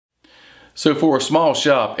So for a small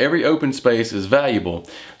shop, every open space is valuable.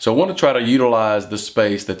 So I want to try to utilize the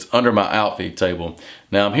space that's under my outfeed table.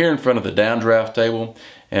 Now I'm here in front of the downdraft table,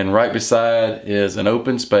 and right beside is an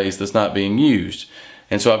open space that's not being used.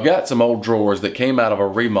 And so I've got some old drawers that came out of a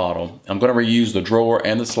remodel. I'm going to reuse the drawer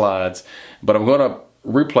and the slides, but I'm going to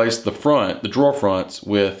replace the drawer fronts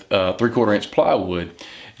with 3/4 inch plywood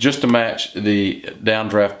just to match the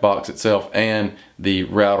downdraft box itself and the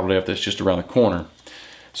router lift that's just around the corner.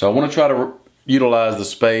 So I want to try to utilize the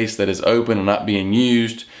space that is open and not being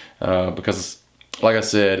used because, like I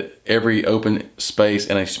said, every open space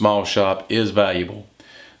in a small shop is valuable.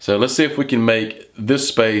 So let's see if we can make this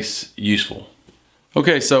space useful.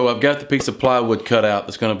 Okay, so I've got the piece of plywood cut out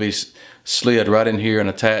that's going to be slid right in here and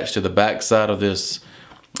attached to the back side of this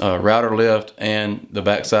router lift and the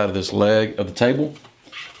back side of this leg of the table.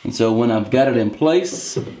 And so when I've got it in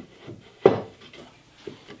place,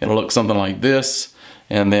 it'll look something like this.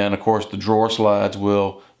 And then, of course, the drawer slides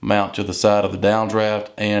will mount to the side of the downdraft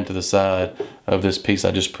and to the side of this piece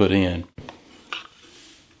I just put in.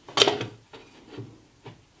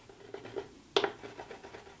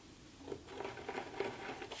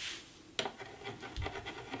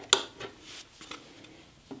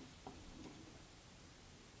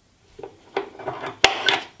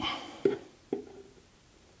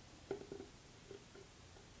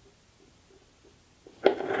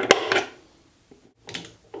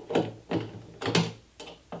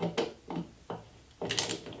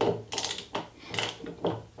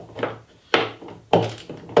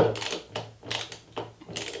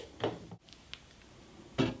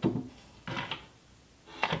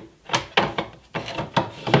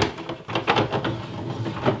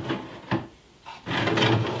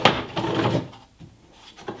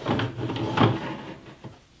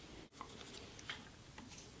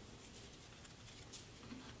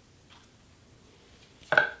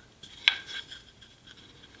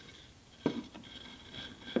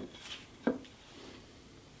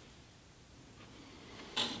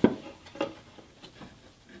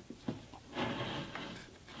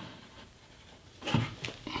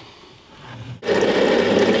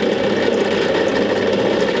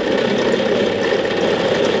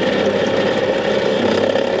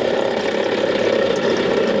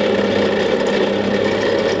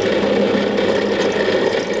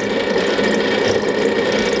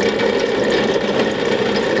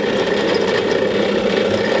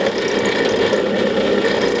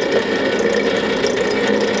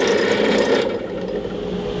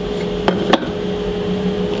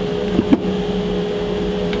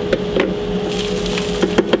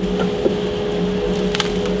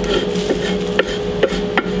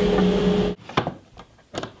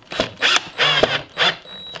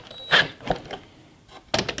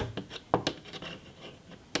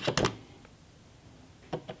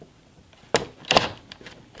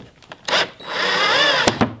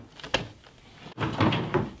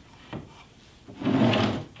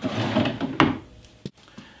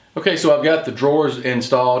 Okay, so I've got the drawers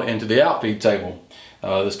installed into the outfeed table.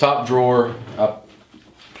 This top drawer, I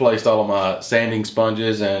placed all of my sanding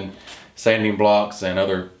sponges and sanding blocks and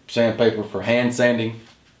other sandpaper for hand sanding.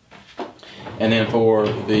 And then for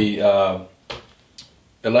the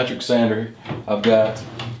electric sander, I've got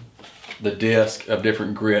the disc of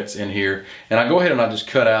different grits in here. And I go ahead and I just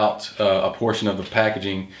cut out a portion of the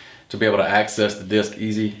packaging to be able to access the disc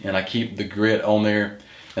easy, and I keep the grit on there.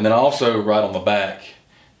 And then I also write on the back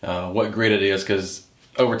what grit it is, because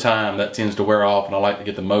over time that tends to wear off and I like to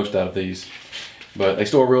get the most out of these. But they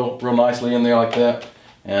store real nicely in there like that,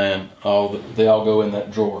 and they all go in that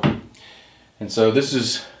drawer. And so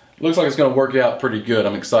this looks like it's going to work out pretty good.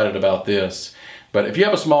 I'm excited about this. But if you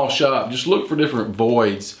have a small shop, just look for different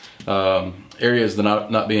voids, areas that are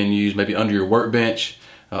not being used, maybe under your workbench,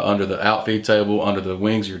 under the outfeed table, under the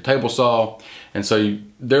wings of your table saw. And so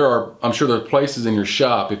I'm sure there are places in your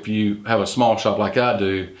shop, if you have a small shop like I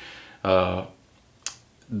do, that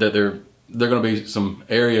there are going to be some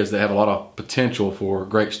areas that have a lot of potential for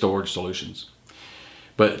great storage solutions.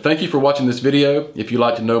 But thank you for watching this video. If you'd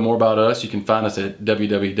like to know more about us, you can find us at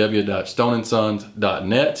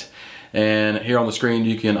www.stoneandsons.net. And here on the screen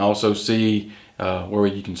you can also see where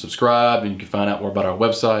you can subscribe, and you can find out more about our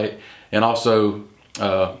website. And also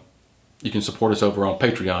you can support us over on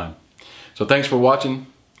Patreon. So thanks for watching.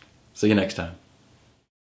 See you next time.